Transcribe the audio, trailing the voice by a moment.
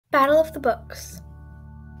Battle of the Books.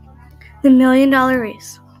 The $1 Million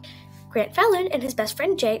Race. Grant Fallon and his best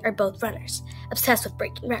friend Jay are both runners, obsessed with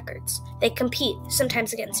breaking records. They compete,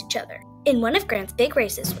 sometimes against each other. In one of Grant's big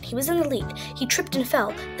races, when he was in the lead, he tripped and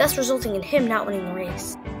fell, thus resulting in him not winning the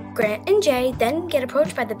race. Grant and Jay then get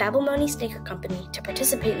approached by the Babble Sneaker Company to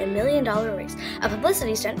participate in a $1 million race, a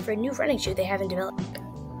publicity stunt for a new running shoe they have in development.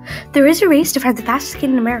 There is a race to find the fastest kid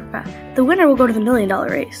in America. The winner will go to the $1 million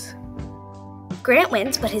race. Grant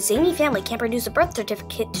wins, but his zany family can't produce a birth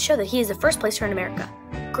certificate to show that he is the first placer in America.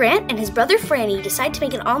 Grant and his brother Franny decide to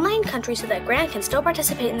make an online country so that Grant can still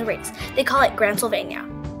participate in the race. They call it Grantsylvania.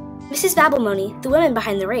 Mrs. Babblemony, the woman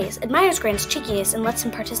behind the race, admires Grant's cheekiness and lets him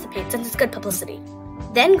participate since it's good publicity.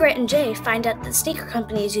 Then Grant and Jay find out that the sneaker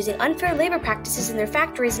company is using unfair labor practices in their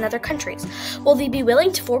factories in other countries. Will they be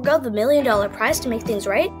willing to forego the $1 million prize to make things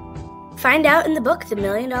right? Find out in the book, The $1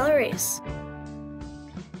 Million Race.